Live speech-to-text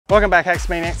Welcome back,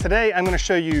 HAXMAN. Today I'm going to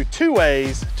show you 2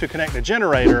 ways to connect a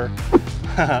generator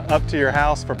up to your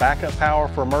house for backup power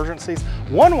for emergencies.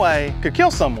 One way could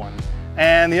kill someone,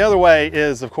 and the other way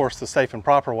is, of course, the safe and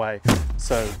proper way,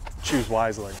 so choose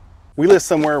wisely. We live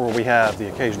somewhere where we have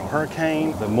the occasional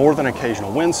hurricane, the more than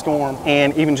occasional windstorm,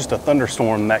 and even just a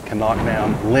thunderstorm that can knock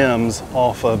down limbs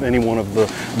off of any one of the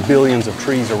billions of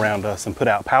trees around us and put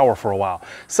out power for a while.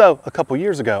 So a couple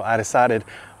years ago, I decided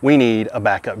we need a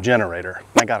backup generator.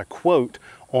 I got a quote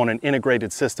on an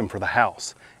integrated system for the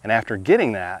house. And after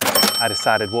getting that, I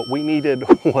decided what we needed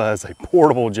was a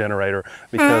portable generator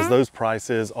because those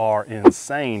prices are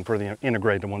insane for the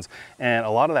integrated ones. And a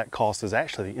lot of that cost is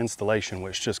actually the installation,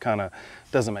 which just kind of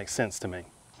doesn't make sense to me.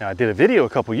 Now, I did a video a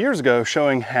couple years ago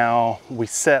showing how we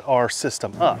set our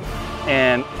system up.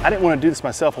 And I didn't want to do this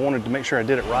myself. I wanted to make sure I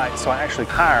did it right. So I actually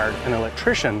hired an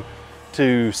electrician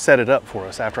to set it up for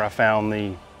us after I found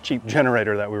the cheap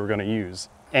generator that we were going to use.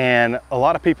 And a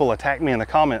lot of people attacked me in the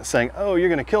comments saying, oh, you're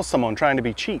gonna kill someone trying to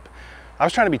be cheap. I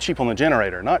was trying to be cheap on the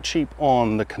generator, not cheap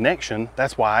on the connection.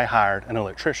 That's why I hired an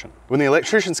electrician. When the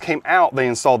electricians came out, they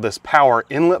installed this power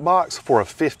inlet box for a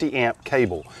 50 amp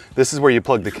cable. This is where you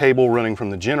plug the cable running from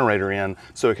the generator in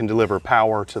so it can deliver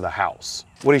power to the house.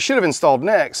 What he should have installed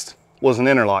next was an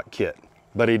interlock kit,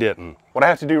 but he didn't. What I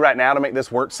have to do right now to make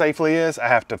this work safely is I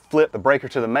have to flip the breaker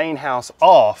to the main house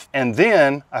off, and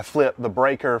then I flip the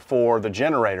breaker for the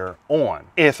generator on.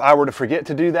 If I were to forget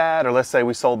to do that, or let's say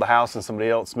we sold the house and somebody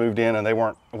else moved in and they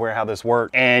weren't aware how this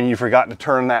worked, and you forgot to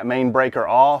turn that main breaker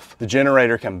off, the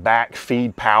generator can back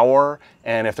feed power,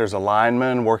 and if there's a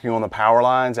lineman working on the power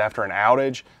lines after an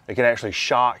outage, it could actually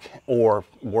shock or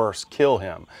worse, kill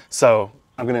him. So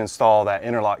I'm gonna install that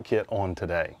interlock kit on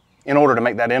today. In order to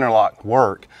make that interlock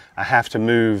work, I have to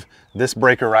move this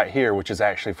breaker right here, which is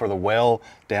actually for the well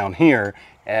down here,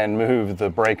 and move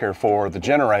the breaker for the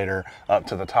generator up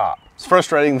to the top. It's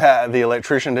frustrating that the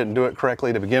electrician didn't do it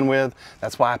correctly to begin with.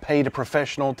 That's why I paid a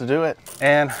professional to do it.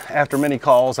 And after many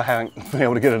calls, I haven't been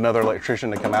able to get another electrician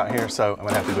to come out here, so I'm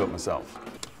gonna have to do it myself.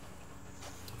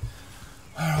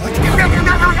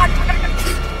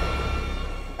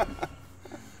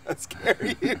 That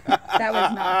scared you. That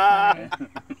was not funny.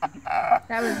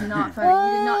 That was not funny.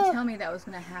 You did not tell me that was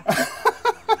going to happen.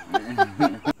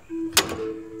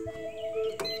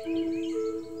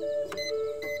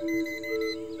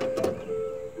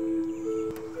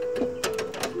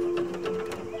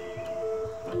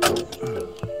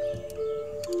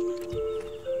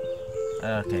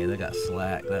 Okay, they got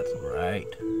slack. That's right.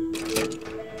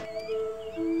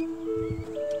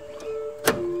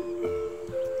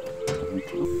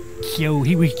 So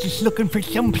he was just looking for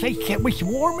some place that was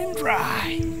warm and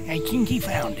dry. I think he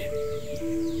found it.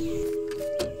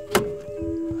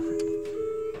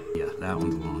 Yeah, that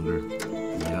one's longer.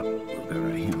 Yep, we'll go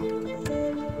right here.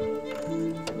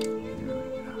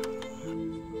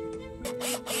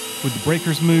 With the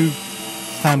breakers moved,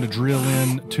 it's time to drill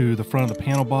in to the front of the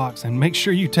panel box, and make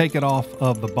sure you take it off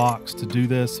of the box to do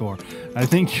this, or I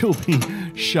think you'll be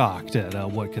shocked at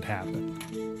what could happen.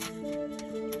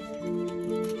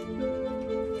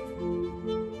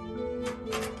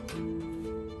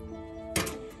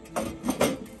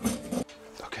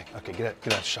 Okay, get out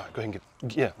the shot. Go ahead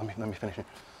and get, yeah, let me finish it.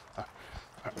 All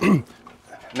right.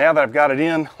 Now that I've got it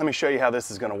in, let me show you how this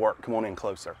is gonna work. Come on in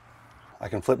closer. I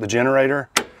can flip the generator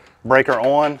breaker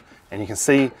on, and you can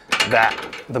see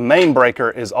that the main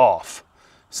breaker is off.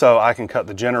 So I can cut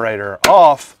the generator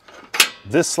off,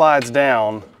 this slides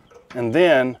down, and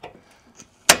then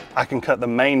I can cut the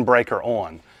main breaker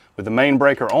on. With the main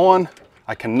breaker on,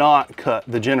 I cannot cut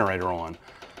the generator on.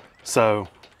 So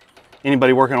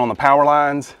anybody working on the power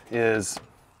lines is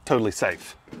totally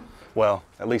safe. Well,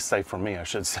 at least safe for me, I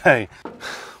should say.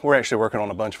 We're actually working on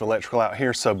a bunch of electrical out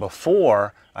here, so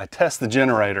before I test the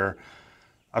generator,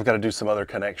 I've got to do some other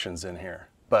connections in here.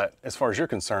 But as far as you're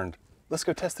concerned, let's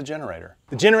go test the generator.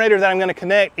 The generator that I'm going to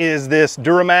connect is this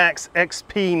Duramax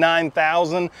XP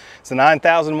 9000. It's a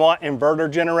 9,000 watt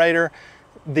inverter generator.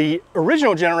 The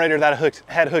original generator that I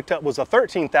had hooked up was a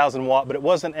 13,000 watt, but it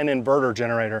wasn't an inverter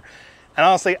generator. And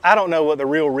honestly, I don't know what the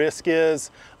real risk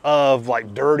is of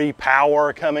like dirty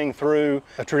power coming through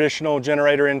a traditional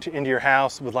generator into your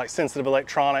house with like sensitive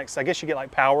electronics. I guess you get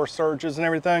like power surges and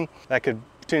everything that could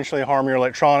potentially harm your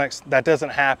electronics. That doesn't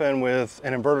happen with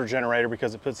an inverter generator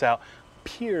because it puts out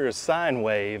pure sine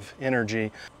wave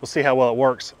energy. We'll see how well it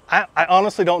works. I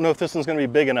honestly don't know if this one's gonna be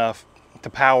big enough to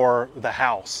power the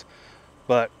house,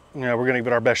 but you know, we're gonna give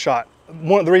it our best shot.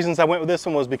 One of the reasons I went with this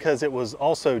one was because it was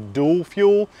also dual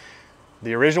fuel.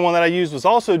 The original one that I used was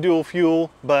also dual fuel,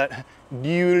 but I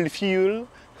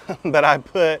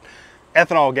put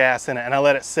ethanol gas in it, and I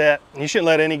let it set. You shouldn't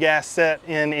let any gas set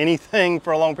in anything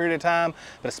for a long period of time,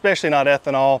 but especially not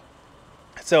ethanol.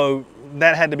 So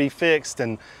that had to be fixed,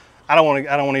 and I don't want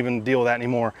to even deal with that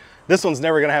anymore. This one's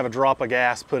never going to have a drop of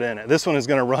gas put in it. This one is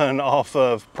going to run off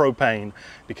of propane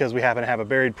because we happen to have a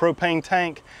buried propane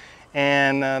tank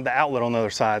and the outlet on the other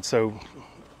side. So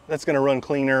that's going to run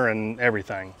cleaner and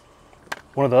everything.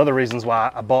 One of the other reasons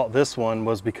why I bought this one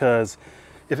was because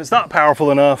if it's not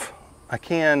powerful enough, I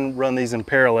can run these in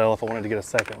parallel if I wanted to get a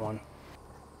second one.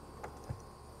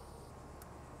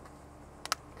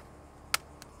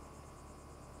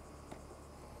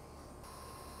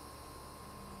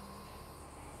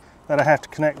 That I have to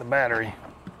connect the battery.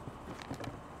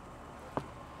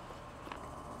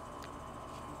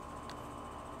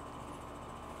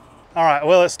 All right,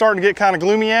 well, it's starting to get kind of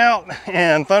gloomy out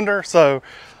and thunder, so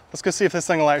let's go see if this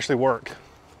thing will actually work.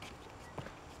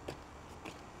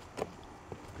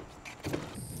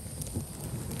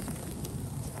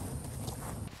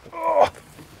 Oh.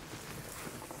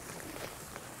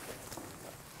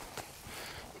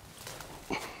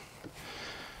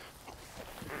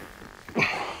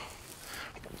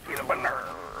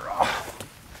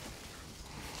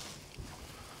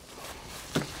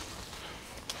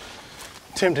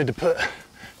 Tempted to put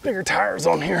bigger tires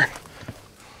on here.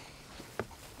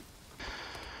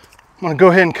 I'm gonna go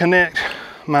ahead and connect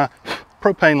my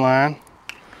propane line.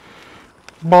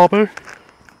 Bobby.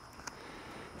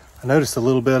 I noticed a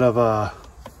little bit of a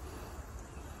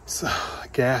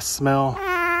gas smell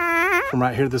from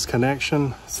right here, this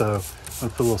connection. So I'm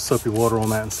gonna put a little soapy water on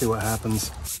that and see what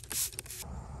happens.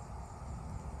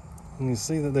 And you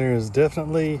see that there is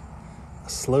definitely a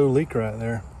slow leak right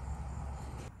there.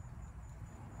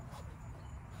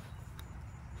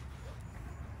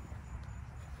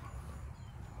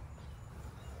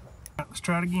 Let's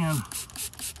try it again.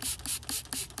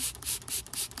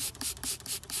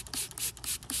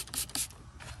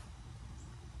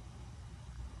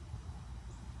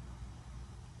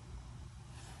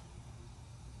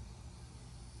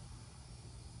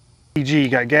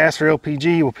 LPG, got gas or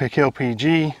LPG, we'll pick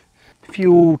LPG.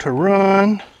 Fuel to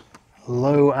run,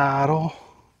 low idle,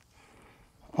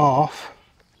 off.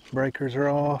 Breakers are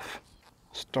off.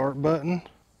 Start button.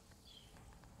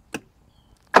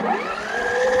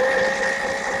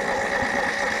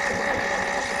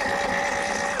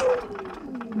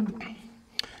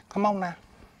 Come on now.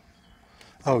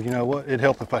 Oh, you know what? It'd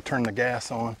help if I turn the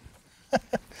gas on.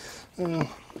 Yeah,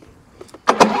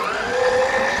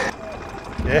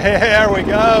 there we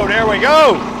go, there we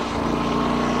go.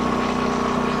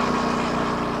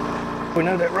 We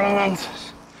know that runs.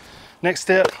 Next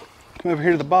step, come over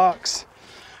here to the box.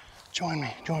 Join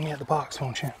me at the box,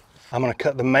 won't you? I'm gonna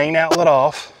cut the main outlet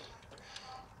off.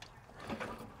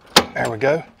 There we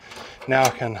go. Now I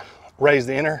can raise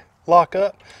the interlock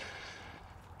up.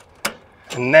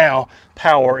 And now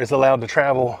power is allowed to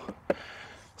travel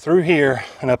through here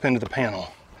and up into the panel.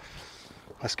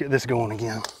 Let's get this going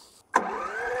again.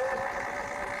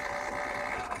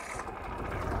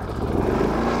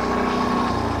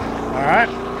 All right,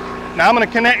 now I'm gonna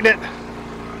connect it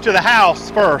to the house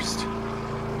first.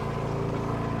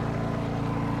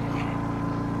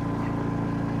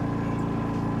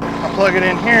 I'll plug it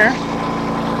in here.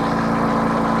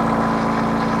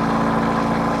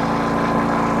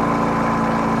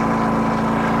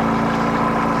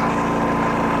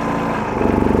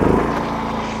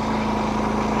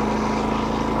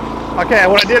 Okay,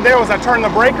 what I did there was I turned the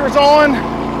breakers on,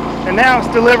 and now it's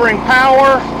delivering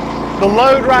power. The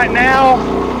load right now,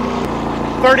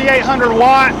 3,800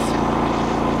 watts.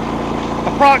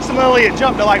 Approximately, it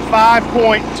jumped to like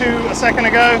 5.2 a second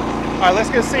ago. All right, let's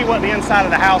go see what the inside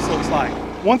of the house looks like.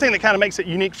 One thing that kind of makes it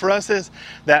unique for us is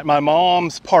that my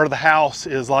mom's part of the house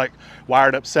is like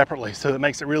wired up separately, so it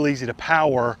makes it real easy to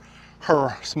power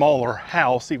her smaller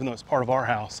house, even though it's part of our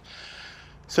house.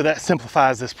 So that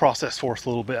simplifies this process for us a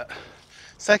little bit.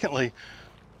 Secondly,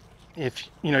 if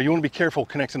you want to be careful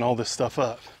connecting all this stuff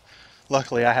up.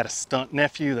 Luckily, I had a stunt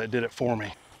nephew that did it for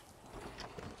me.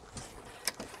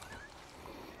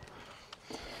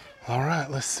 All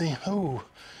right, let's see. Oh,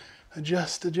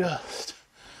 adjust.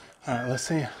 All right, let's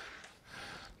see.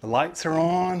 The lights are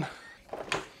on.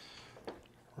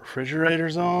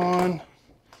 Refrigerator's on.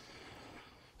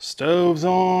 Stove's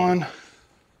on.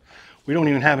 We don't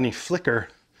even have any flicker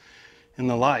in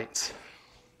the lights.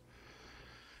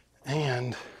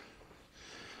 And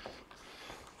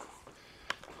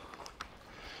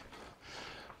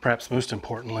perhaps most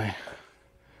importantly,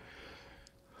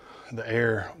 the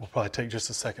air will probably take just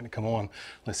a second to come on.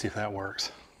 Let's see if that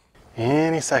works.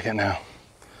 Any second now.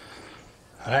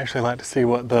 I'd actually like to see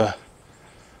what the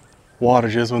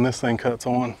wattages when this thing cuts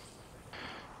on.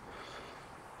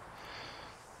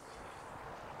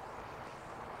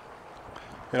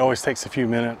 It always takes a few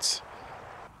minutes.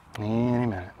 Any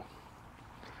minute.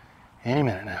 Any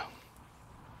minute now.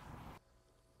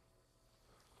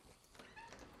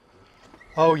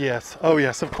 Oh yes,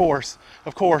 of course.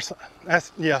 Of course.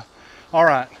 That's, yeah. All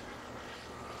right.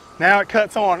 Now it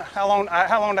cuts on. How long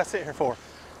did I sit here for?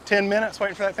 10 minutes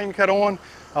waiting for that thing to cut on.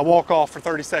 I walk off for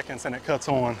 30 seconds and it cuts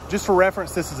on. Just for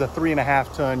reference, this is a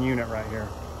 3.5 ton unit right here.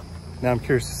 Now I'm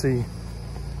curious to see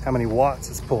how many watts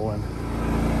it's pulling.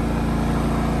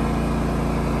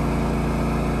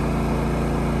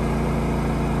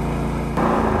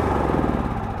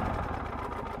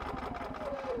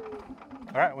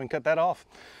 All right, we can cut that off.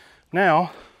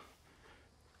 Now,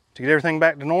 to get everything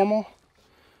back to normal,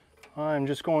 I'm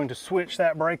just going to switch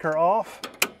that breaker off,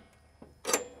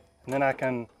 and then I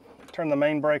can turn the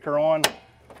main breaker on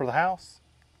for the house.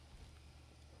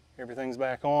 Everything's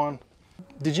back on.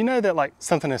 Did you know that like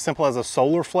something as simple as a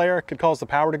solar flare could cause the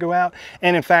power to go out?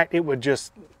 And in fact, it would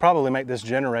just probably make this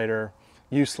generator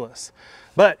useless.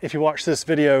 But if you watch this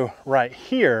video right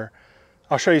here,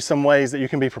 I'll show you some ways that you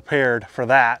can be prepared for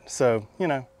that, so you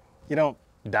know, you don't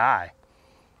die.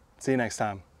 See you next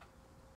time.